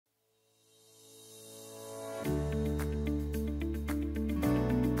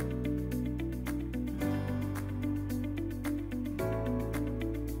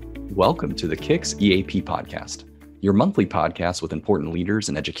Welcome to the KIX EAP Podcast, your monthly podcast with important leaders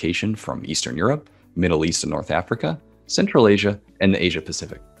in education from Eastern Europe, Middle East and North Africa, Central Asia, and the Asia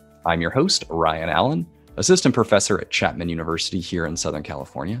Pacific. I'm your host, Ryan Allen, assistant professor at Chapman University here in Southern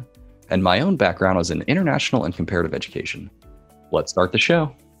California, and my own background is in international and comparative education. Let's start the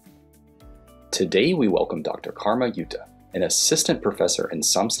show. Today, we welcome Dr. Karma Utha, an assistant professor in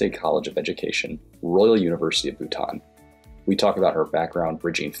Samtse College of Education, Royal University of Bhutan. We talk about her background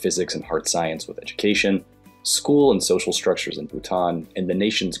bridging physics and hard science with education, school and social structures in Bhutan, and the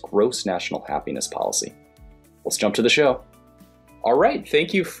nation's gross national happiness policy. Let's jump to the show. All right,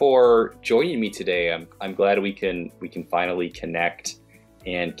 thank you for joining me today. I'm glad we can finally connect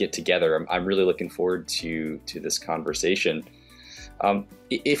and get together. I'm really looking forward to this conversation.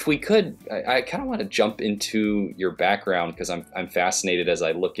 If we could, I kind of want to jump into your background because I'm fascinated as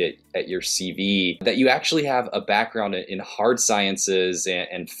I look at your CV that you actually have a background in hard sciences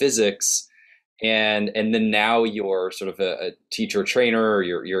and physics, and then now you're sort of a teacher trainer, or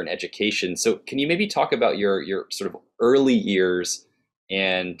you're in education. So can you maybe talk about your sort of early years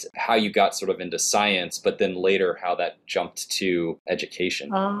and how you got sort of into science, but then later how that jumped to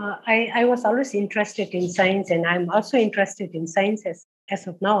education? I was always interested in science, and I'm also interested in science as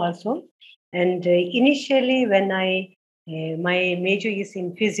of now also. And initially, when my major is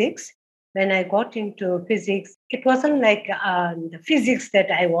in physics, when I got into physics, it wasn't like the physics that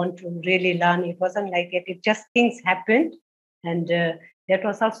I want to really learn. It wasn't like that. It just things happened. And that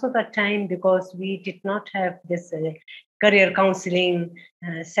was also the time because we did not have this career counseling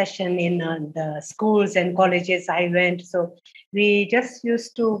session in the schools and colleges I went. So we just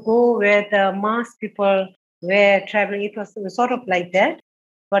used to go where the mass people were traveling. It was sort of like that.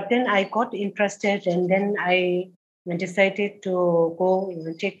 But then I got interested, and then I decided to go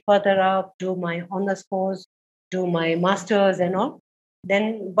take further up, do my honors course, do my master's and all.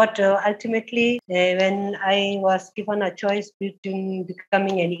 But ultimately, when I was given a choice between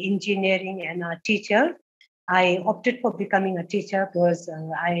becoming an engineering and a teacher, I opted for becoming a teacher because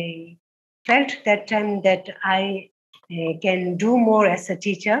I felt that time that I can do more as a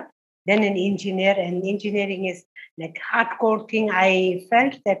teacher than an engineer, and engineering is like hardcore thing. I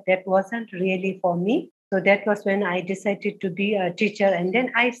felt that wasn't really for me. So that was when I decided to be a teacher, and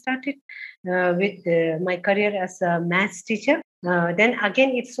then I started with my career as a maths teacher. Then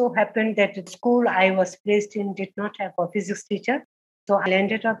again, it so happened that the school I was placed in did not have a physics teacher. So I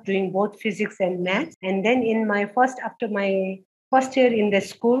ended up doing both physics and maths. And then after my first year in the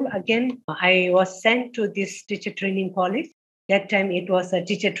school, again, I was sent to this teacher training college. That time it was a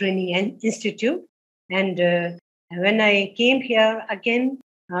teacher training institute. And when I came here again,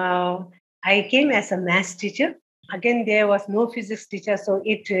 I came as a maths teacher. Again, there was no physics teacher. So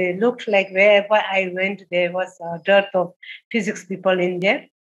it looked like wherever I went, there was a dearth of physics people in there.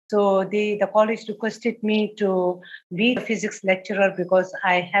 So the college requested me to be a physics lecturer because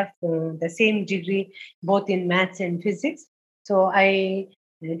I have the same degree both in maths and physics. So I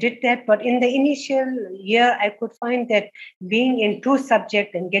did that. But in the initial year, I could find that being in two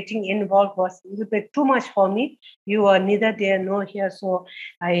subjects and getting involved was a little bit too much for me. You are neither there nor here. So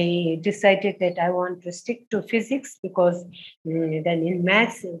I decided that I want to stick to physics because then in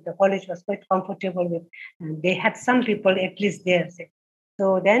maths, the college was quite comfortable with. They had some people at least there.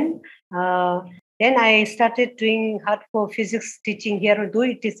 So then I started doing hardcore physics teaching here. Although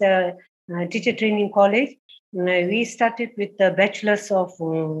it is a teacher training college, we started with the bachelor's of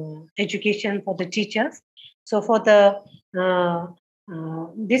education for the teachers. So for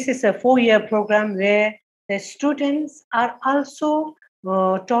this is a 4-year program where the students are also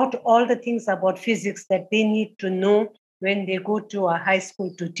taught all the things about physics that they need to know when they go to a high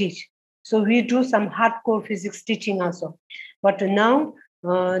school to teach. So we do some hardcore physics teaching also. But now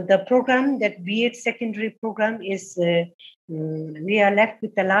the program, that B.Ed secondary program, is we are left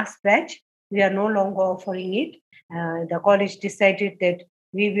with the last batch. We are no longer offering it. The college decided that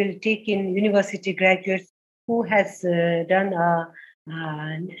we will take in university graduates who has done a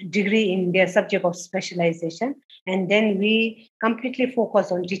degree in their subject of specialization, and then we completely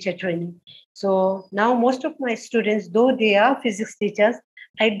focus on teacher training. So now most of my students, though they are physics teachers,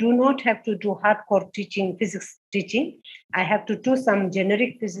 I do not have to do hardcore physics teaching. I have to do some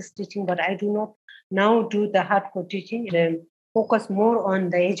generic physics teaching, but I do not now do the hardcore teaching and focus more on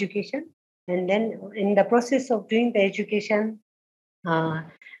the education. And then in the process of doing the education,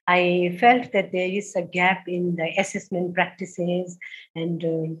 I felt that there is a gap in the assessment practices, and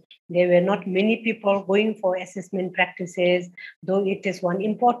there were not many people going for assessment practices, though it is one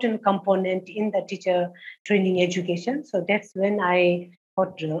important component in the teacher training education. So that's when I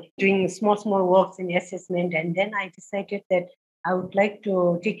got doing small works in assessment, and then I decided that I would like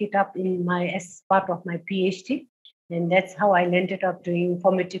to take it up as part of my PhD. And that's how I ended up doing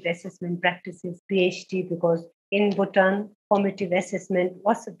formative assessment practices PhD, because in Bhutan, formative assessment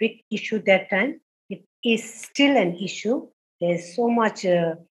was a big issue that time. It is still an issue. There's so much,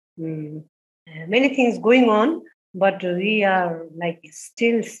 many things going on, but we are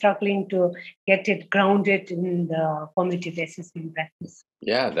still struggling to get it grounded in the formative assessment practice.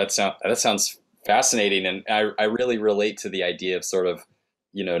 Yeah, that sounds fascinating, and I really relate to the idea of sort of,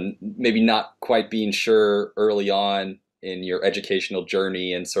 maybe not quite being sure early on in your educational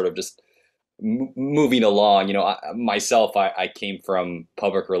journey and sort of just moving along. I came from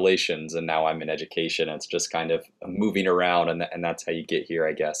public relations, and now I'm in education. And it's just kind of moving around, and that's how you get here,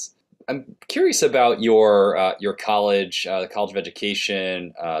 I guess. I'm curious about your college, the College of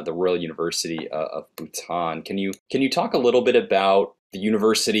Education, the Royal University of Bhutan. Can you talk a little bit about the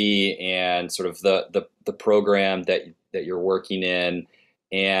university and sort of the program that you're working in?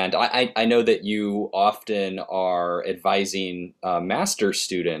 And I know that you often are advising master's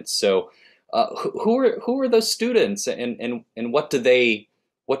students. So who are those students, and what do they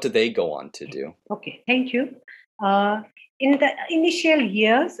go on to do? Okay, thank you. In the initial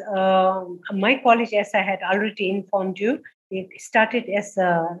years, my college, as I had already informed you, it started as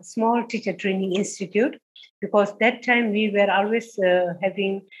a small teacher training institute, because that time we were always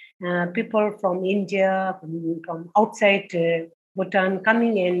having people from India, from outside Bhutan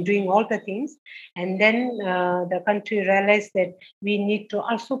coming and doing all the things. And then the country realized that we need to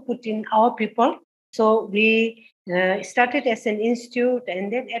also put in our people. So we started as an institute,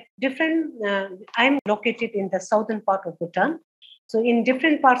 and then at different, I'm located in the southern part of Bhutan. So in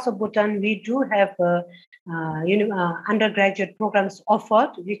different parts of Bhutan, we do have undergraduate programs offered,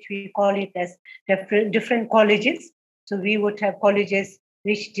 which we call it as different colleges. So we would have colleges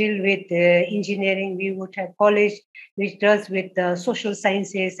which deal with engineering. We would have college which does with social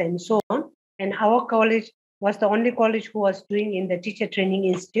sciences and so on. And our college was the only college who was doing in the teacher training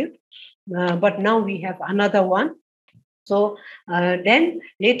institute. But now we have another one. So then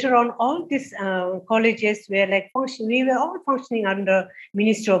later on, all these colleges were we were all functioning under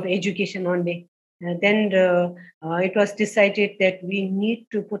Ministry of Education only. Then it was decided that we need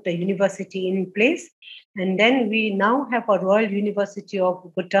to put a university in place. And then we now have a Royal University of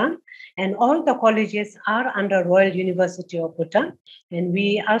Bhutan, and all the colleges are under Royal University of Bhutan. And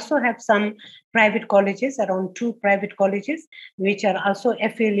we also have some private colleges, around 2 private colleges, which are also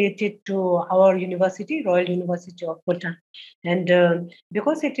affiliated to our university, Royal University of Bhutan. And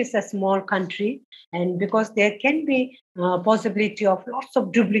because it is a small country, and because there can be possibility of lots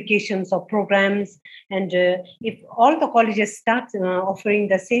of duplications of programs, and if all the colleges start offering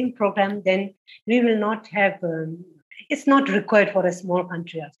the same program, then we will not have, it's not required for a small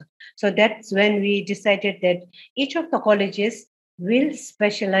country also. So that's when we decided that each of the colleges will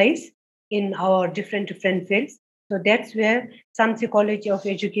specialize in our different fields. So that's where Samtse College of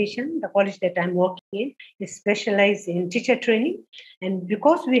Education, the college that I'm working in, is specialized in teacher training. And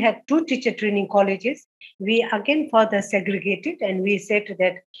because we had 2 teacher training colleges, we again further segregated, and we said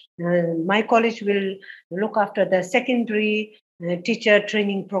that my college will look after the secondary teacher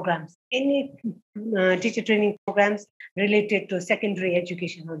training programs, any teacher training programs related to secondary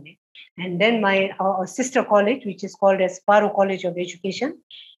education only. And then our sister college, which is called as Paro College of Education,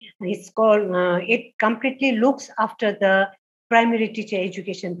 it completely looks after the primary teacher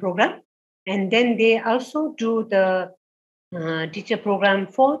education program. And then they also do the teacher program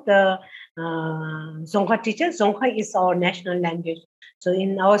for the Dzongkha teacher. Dzongkha is our national language. So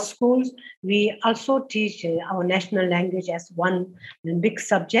in our schools, we also teach our national language as one big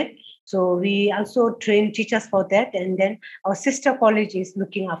subject. So we also train teachers for that. And then our sister college is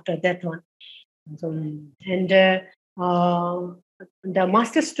looking after that one. So, and the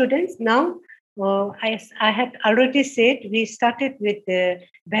master students now, as I had already said, we started with the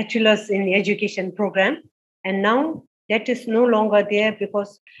bachelor's in education program, and now that is no longer there,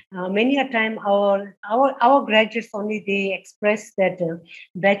 because many a time our graduates only, they express that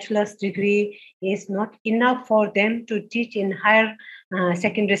bachelor's degree is not enough for them to teach in higher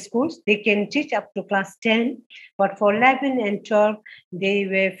secondary schools. They can teach up to class 10, but for 11 and 12, they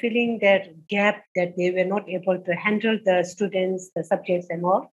were feeling that gap, that they were not able to handle the students, the subjects and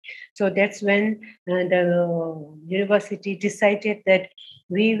all. So that's when the university decided that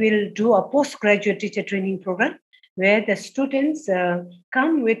we will do a postgraduate teacher training program where the students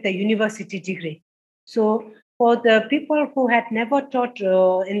come with a university degree. So for the people who had never taught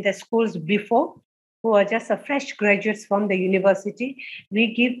in the schools before, who are just fresh graduates from the university,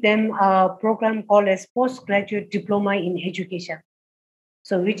 we give them a program called as Postgraduate Diploma in Education.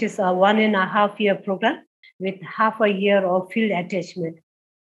 So which is a 1.5-year program. with half a year of field attachment.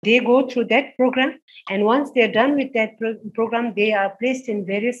 They go through that program, and once they're done with that program, they are placed in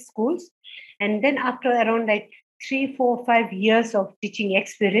various schools. And then after around like 3, 4, 5 years of teaching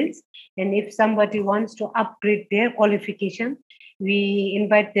experience, and if somebody wants to upgrade their qualification, we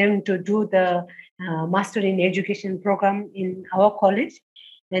invite them to do the Master in Education program in our college.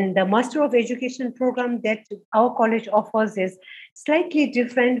 And the Master of Education program that our college offers is slightly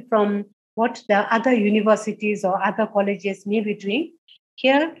different from what the other universities or other colleges may be doing.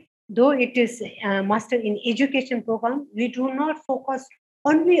 Here, though it is a Master in Education program, we do not focus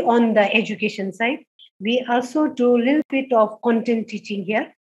only on the education side. We also do a little bit of content teaching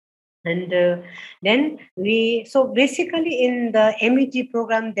here. And so basically in the MET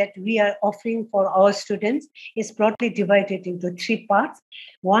program that we are offering for our students is broadly divided into 3 parts.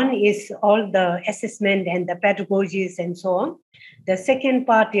 One is all the assessment and the pedagogies and so on. The second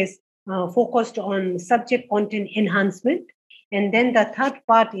part is focused on subject content enhancement. And then the third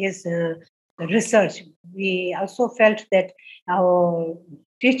part is research. We also felt that our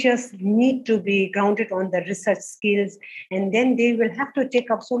teachers need to be grounded on the research skills, and then they will have to take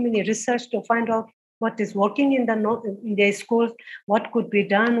up so many research to find out what is working in their schools, what could be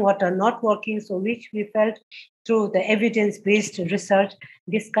done, what are not working. So which we felt through the evidence-based research,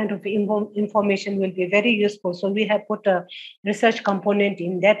 this kind of information will be very useful. So we have put a research component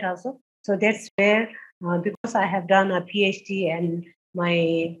in that also. So that's where, because I have done a PhD and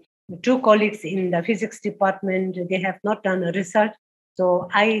my 2 colleagues in the physics department, they have not done a research. So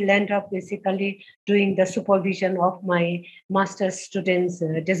I land up basically doing the supervision of my master's students'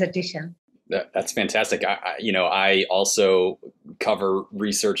 dissertation. That's fantastic. I also cover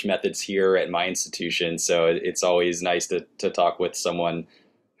research methods here at my institution, so it's always nice to talk with someone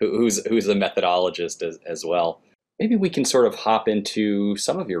who's a methodologist as well. Maybe we can sort of hop into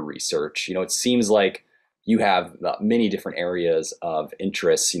some of your research. It seems like you have many different areas of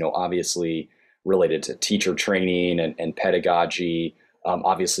interest, obviously related to teacher training and pedagogy,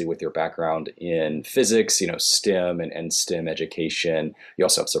 obviously with your background in physics, STEM and STEM education. You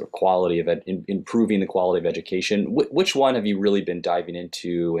also have sort of quality of improving the quality of education. Which one have you really been diving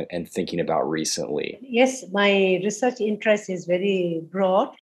into and thinking about recently? Yes, my research interest is very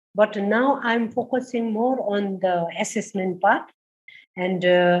broad, but now I'm focusing more on the assessment part. And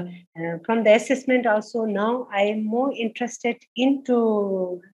from the assessment also now I am more interested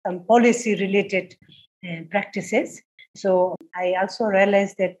into some policy related practices. So I also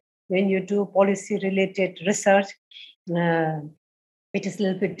realized that when you do policy related research, it is a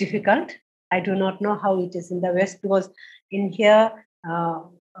little bit difficult. I do not know how it is in the West, because in here,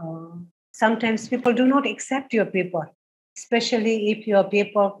 sometimes people do not accept your paper, especially if your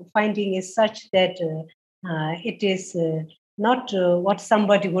paper finding is such that it is not what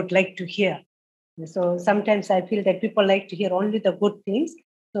somebody would like to hear. So sometimes I feel that people like to hear only the good things.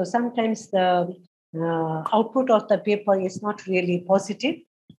 So sometimes the output of the paper is not really positive.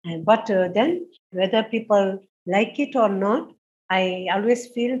 But then whether people like it or not, I always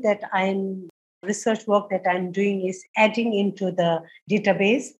feel that research work that I'm doing is adding into the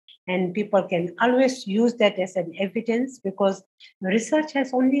database, and people can always use that as an evidence, because research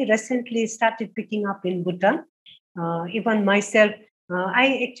has only recently started picking up in Bhutan. Even myself,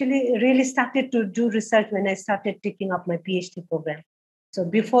 I actually really started to do research when I started taking up my PhD program. So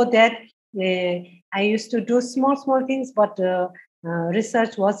before that, I used to do small things, but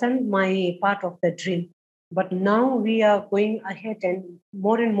research wasn't my part of the dream. But now we are going ahead, and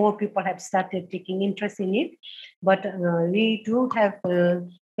more people have started taking interest in it. But we do have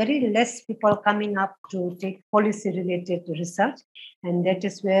very less people coming up to take policy-related research. And that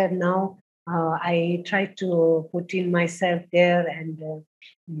is where now I try to put in myself there, and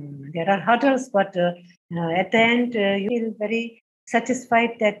there are hurdles, but at the end, you feel very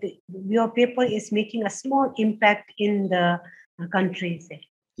satisfied that your paper is making a small impact in the country.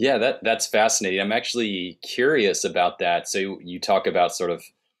 Yeah, that's fascinating. I'm actually curious about that. So you talk about sort of,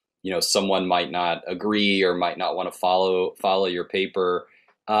 someone might not agree or might not want to follow your paper.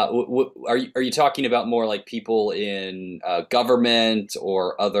 Are you talking about more like people in government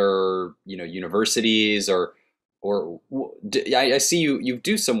or other universities, or I see you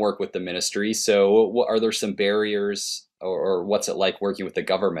do some work with the ministry. So are there some barriers, or what's it like working with the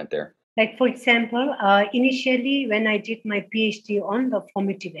government there? Like, for example, initially when I did my PhD on the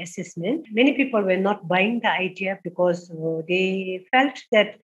formative assessment, many people were not buying the idea, because they felt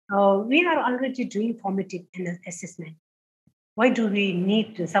that we are already doing formative assessment. Why do we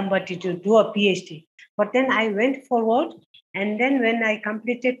need somebody to do a PhD? But then I went forward And then when I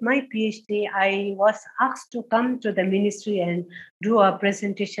completed my PhD, I was asked to come to the ministry and do a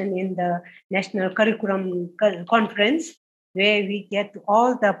presentation in the National Curriculum Conference, where we get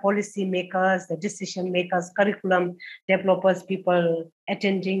all the policy makers, the decision makers, curriculum developers, people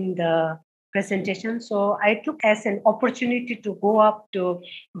attending the presentation. So I took as an opportunity to go up to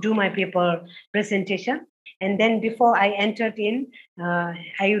do my paper presentation. And then before I entered in,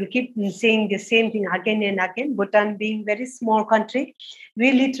 I will keep saying the same thing again and again. Bhutan being very small country,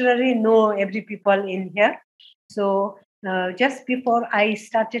 we literally know every people in here. So just before I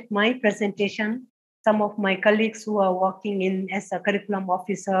started my presentation, some of my colleagues who are working in as a curriculum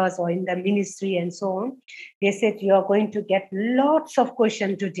officers or in the ministry and so on, they said, you are going to get lots of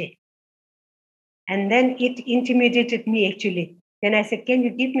questions today. And then it intimidated me actually. Then I said, can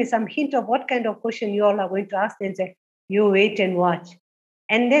you give me some hint of what kind of question you all are going to ask? And say, you wait and watch.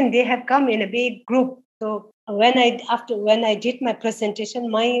 And then they have come in a big group. So when I did my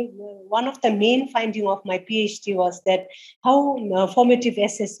presentation, my one of the main finding of my PhD was that how formative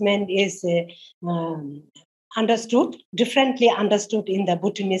assessment is differently understood in the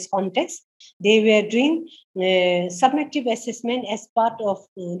Bhutanese context. They were doing summative assessment as part of,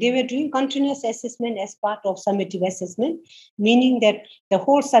 they were doing continuous assessment as part of summative assessment, meaning that the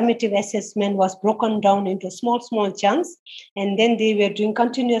whole summative assessment was broken down into small chunks. And then they were doing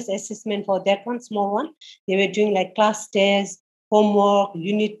continuous assessment for that one, small one. They were doing like class tests, homework,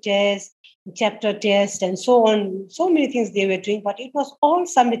 unit tests, chapter test, and so on. So many things they were doing, but it was all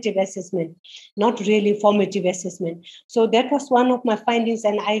summative assessment, not really formative assessment. So that was one of my findings,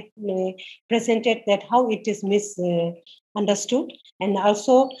 and I presented that how it is misunderstood. And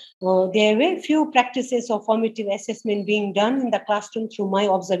also, there were few practices of formative assessment being done in the classroom through my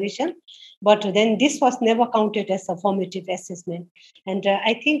observation, but then this was never counted as a formative assessment. And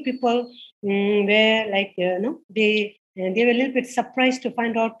I think people were like, they were a little bit surprised to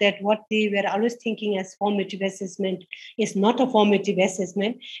find out that what they were always thinking as formative assessment is not a formative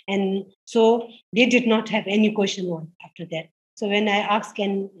assessment. And so they did not have any question on after that. So when I asked,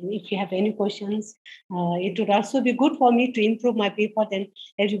 if you have any questions, it would also be good for me to improve my paper, then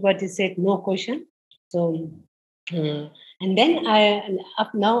everybody said no question. So, and then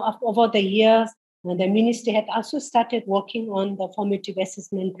over the years, the ministry had also started working on the formative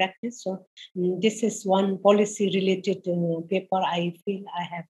assessment practice. So this is one policy-related paper I feel I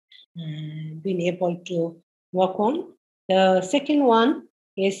have been able to work on. The second one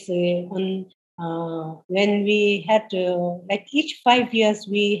is on when we had, like each 5 years,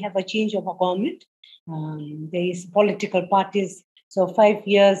 we have a change of a government. There is political parties. So 5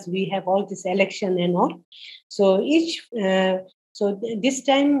 years, we have all this election and all. So this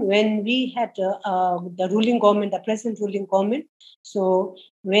time when we had the ruling government, the present ruling government, so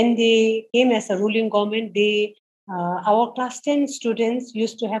when they came as a ruling government, our class 10 students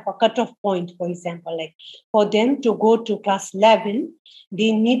used to have a cutoff point, for example, like for them to go to class 11,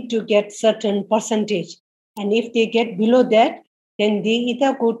 they need to get certain percentage. And if they get below that, then they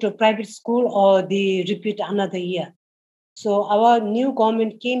either go to private school or they repeat another year. So our new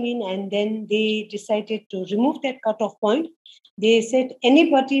government came in and then they decided to remove that cutoff point. They said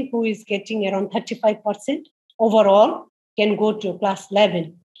anybody who is getting around 35% overall can go to class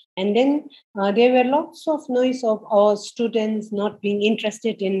 11. And then there were lots of noise of our students not being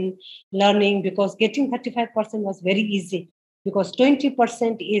interested in learning because getting 35% was very easy because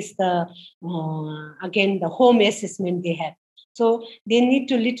 20% is the home assessment they have. So they need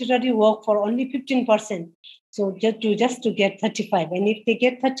to literally work for only 15%. So just to get 35. And if they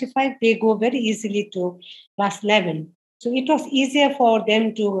get 35, they go very easily to class 11. So it was easier for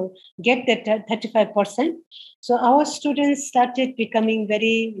them to get that 35%. So our students started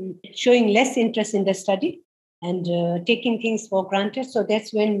showing less interest in the study and taking things for granted. So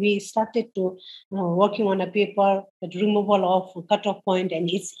that's when we started to working on a paper, the removal of cutoff point and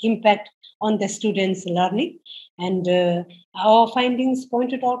its impact on the students' learning. And our findings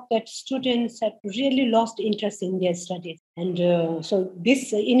pointed out that students had really lost interest in their studies. And so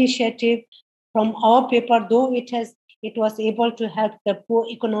this initiative from our paper, though it was able to help the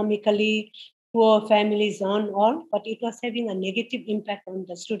economically poor families on all, but it was having a negative impact on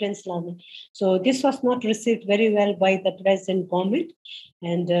the students' learning. So this was not received very well by the present government.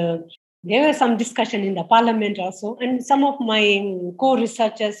 And there was some discussion in the parliament also. And some of my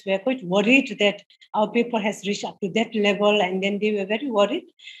co-researchers were quite worried that our paper has reached up to that level. And then they were very worried.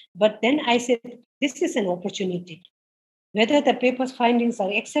 But then I said, this is an opportunity. Whether the paper's findings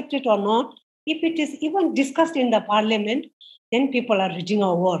are accepted or not, if it is even discussed in the parliament, then people are reading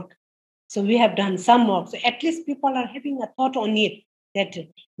our work. So we have done some work. So at least people are having a thought on it. that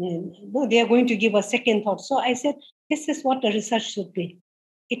no, they are going to give a second thought. So I said, this is what the research should be.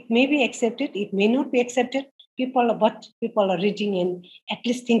 It may be accepted, it may not be accepted. But people are reading and at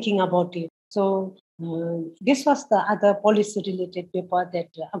least thinking about it. So this was the other policy-related paper that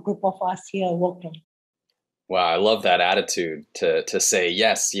a group of us here worked on. Wow, I love that attitude to say,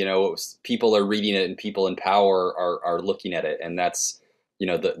 yes, people are reading it and people in power are looking at it. And that's,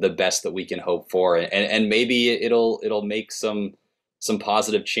 the best that we can hope for. And maybe it'll make some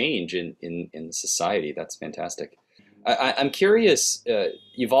positive change in society. That's fantastic. I'm curious,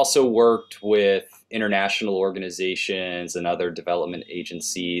 you've also worked with international organizations and other development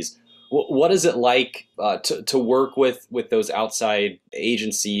agencies. What is it like to work with those outside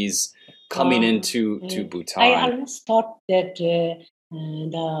agencies coming into Bhutan? I always thought that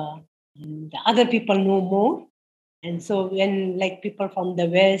the other people know more. And so when people from the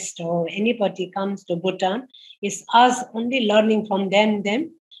West or anybody comes to Bhutan, it's us only learning from them.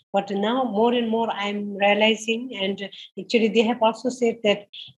 But now more and more I'm realizing, and actually they have also said that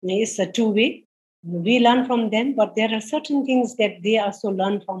it's a two-way. We learn from them, but there are certain things that they also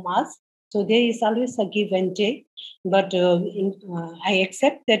learn from us. So there is always a give and take. But I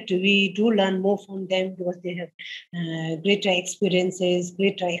accept that we do learn more from them because they have greater experiences,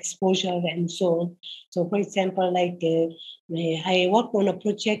 greater exposure, and so on. So, for example, I worked on a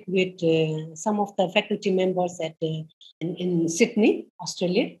project with some of the faculty members in Sydney,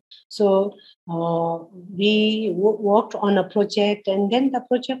 Australia. So we worked on a project, and then the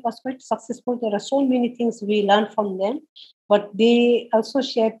project was quite successful. There are so many things we learned from them, but they also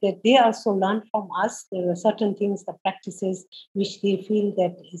shared that they also learned from us. There are certain things, the practices, which they feel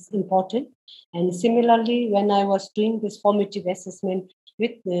that is important. And similarly, when I was doing this formative assessment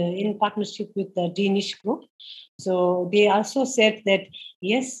in partnership with the Danish group, so they also said that,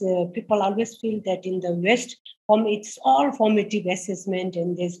 yes, people always feel that in the West, it's all formative assessment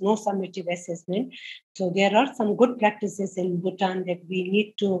and there's no summative assessment. So there are some good practices in Bhutan that we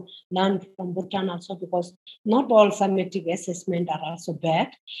need to learn from Bhutan also, because not all summative assessment are also bad.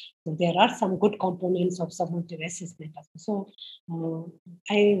 So there are some good components of summative assessment. So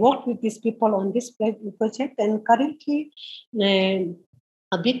I worked with these people on this project, and currently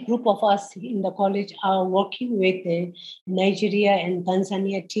a big group of us in the college are working with the Nigeria and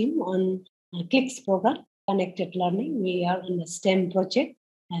Tanzania team on a KIX program, Connected Learning. We are on a STEM project,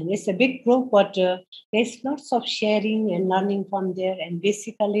 and it's a big group, but there's lots of sharing and learning from there. And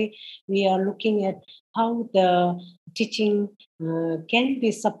basically, we are looking at how the teaching can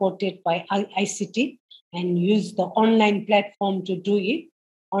be supported by ICT and use the online platform to do it.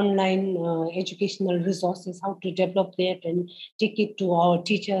 Online educational resources, how to develop that and take it to our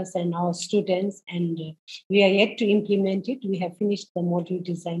teachers and our students. And we are yet to implement it. We have finished the module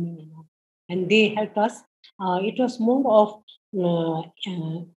designing and they helped us. It was more of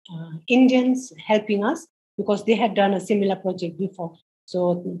Indians helping us because they had done a similar project before.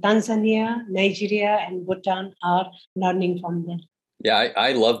 So Tanzania, Nigeria, and Bhutan are learning from them. Yeah,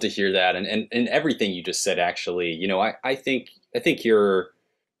 I love to hear that, and everything you just said. Actually, I think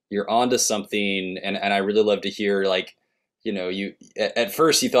you're onto something, and I really love to hear, you at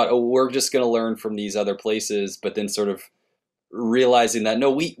first you thought, oh, we're just going to learn from these other places, but then sort of realizing that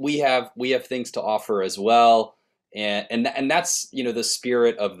no, we have things to offer as well, and that's the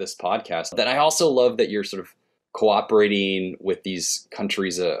spirit of this podcast. Then I also love that you're sort of cooperating with these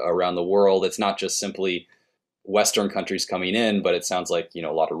countries around the world. It's not just simply Western countries coming in, but it sounds like a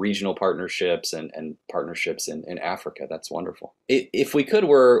lot of regional partnerships and partnerships in Africa. That's wonderful. If we could,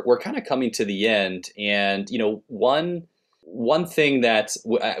 we're kind of coming to the end, and one thing that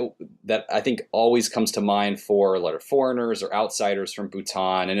I think always comes to mind for a lot of foreigners or outsiders from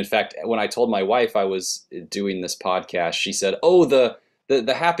Bhutan, and in fact, when I told my wife I was doing this podcast, she said, "Oh, the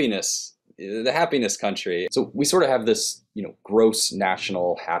happiness country." So we sort of have this, gross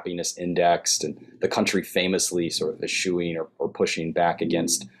national happiness index, and the country famously sort of eschewing or pushing back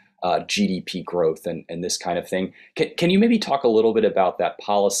against GDP growth and this kind of thing. Can you maybe talk a little bit about that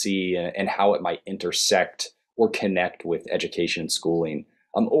policy and how it might intersect or connect with education and schooling?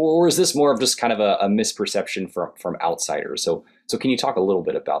 Or is this more of just kind of a misperception from outsiders? So can you talk a little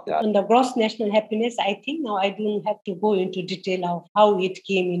bit about that? On the gross national happiness, I think now I don't have to go into detail of how it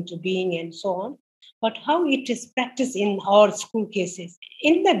came into being and so on, but how it is practiced in our school cases.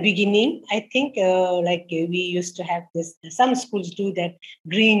 In the beginning, I think we used to have this, some schools do that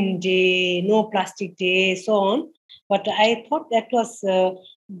green day, no plastic day, so on. But I thought that was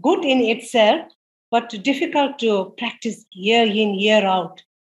good in itself, but difficult to practice year in, year out.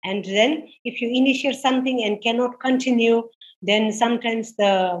 And then if you initiate something and cannot continue, then sometimes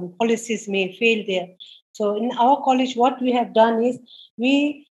the policies may fail there. So in our college, what we have done is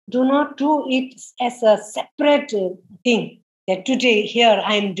we do not do it as a separate thing, that today here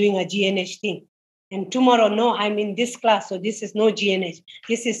I am doing a GNH thing. And tomorrow, no, I'm in this class, so this is no GNH.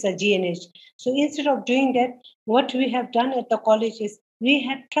 This is a GNH. So instead of doing that, what we have done at the college is we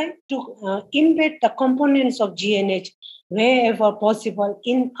have tried to embed the components of GNH wherever possible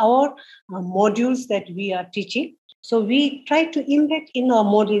in our modules that we are teaching. So we try to embed in our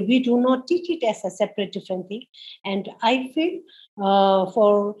module. We do not teach it as a separate different thing. And I feel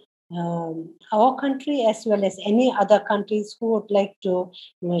for our country as well as any other countries who would like to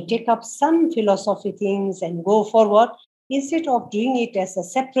take up some philosophy things and go forward, instead of doing it as a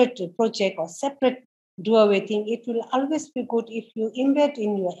separate project or separate do away thing, it will always be good if you embed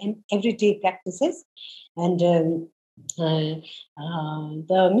in your everyday practices. And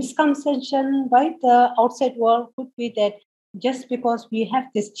the misconception by the outside world could be that just because we have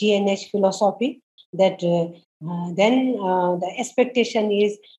this GNH philosophy, that then the expectation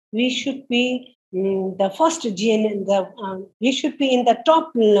is we should be the first GNH, we should be in the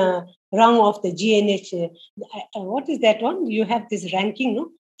top rung of the GNH. What is that one? You have this ranking,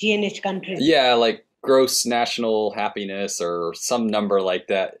 no? GNH countries. Yeah, like gross national happiness or some number like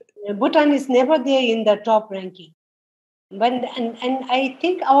that. Bhutan is never there in the top ranking. But and I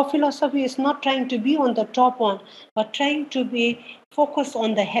think our philosophy is not trying to be on the top one, but trying to be focused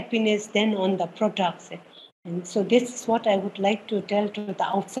on the happiness, then on the products. And so this is what I would like to tell to the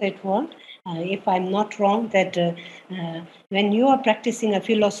outside world. If I'm not wrong, that when you are practicing a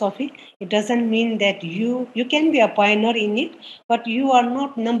philosophy, it doesn't mean that you can be a pioneer in it, but you are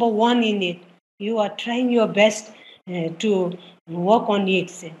not number one in it. You are trying your best to work on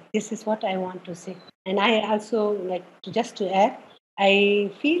it. This is what I want to say. And I also like to add,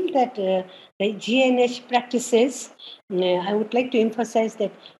 I feel that the GNH practices, I would like to emphasize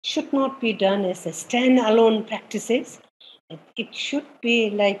that should not be done as a standalone practices. It should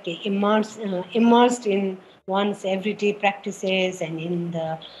be like immersed in one's everyday practices and in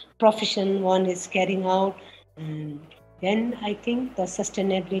the profession one is carrying out. Then I think the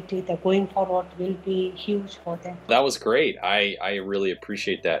sustainability, the going forward will be huge for them. That was great. I really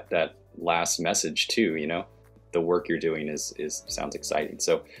appreciate that last message too. You know, the work you're doing is sounds exciting.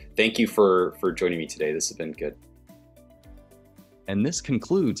 So thank you for joining me today. This has been good. And this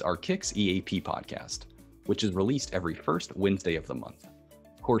concludes our KIX EAP podcast, which is released every first Wednesday of the month.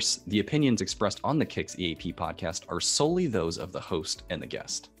 Of course, the opinions expressed on the KIX EAP podcast are solely those of the host and the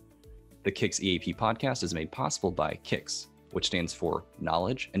guest. The KIX EAP podcast is made possible by KIX, which stands for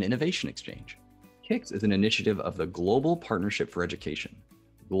Knowledge and Innovation Exchange. KIX is an initiative of the Global Partnership for Education.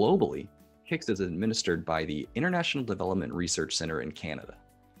 Globally, KIX is administered by the International Development Research Center in Canada.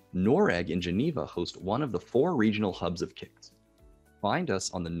 NORAG in Geneva hosts one of the 4 regional hubs of KIX. Find us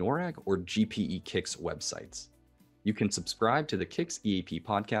on the NORAG or GPE KIX websites. You can subscribe to the KIX EAP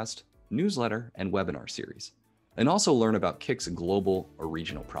podcast, newsletter, and webinar series, and also learn about KIX global or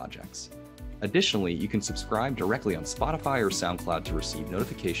regional projects. Additionally, you can subscribe directly on Spotify or SoundCloud to receive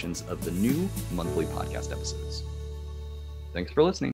notifications of the new monthly podcast episodes. Thanks for listening.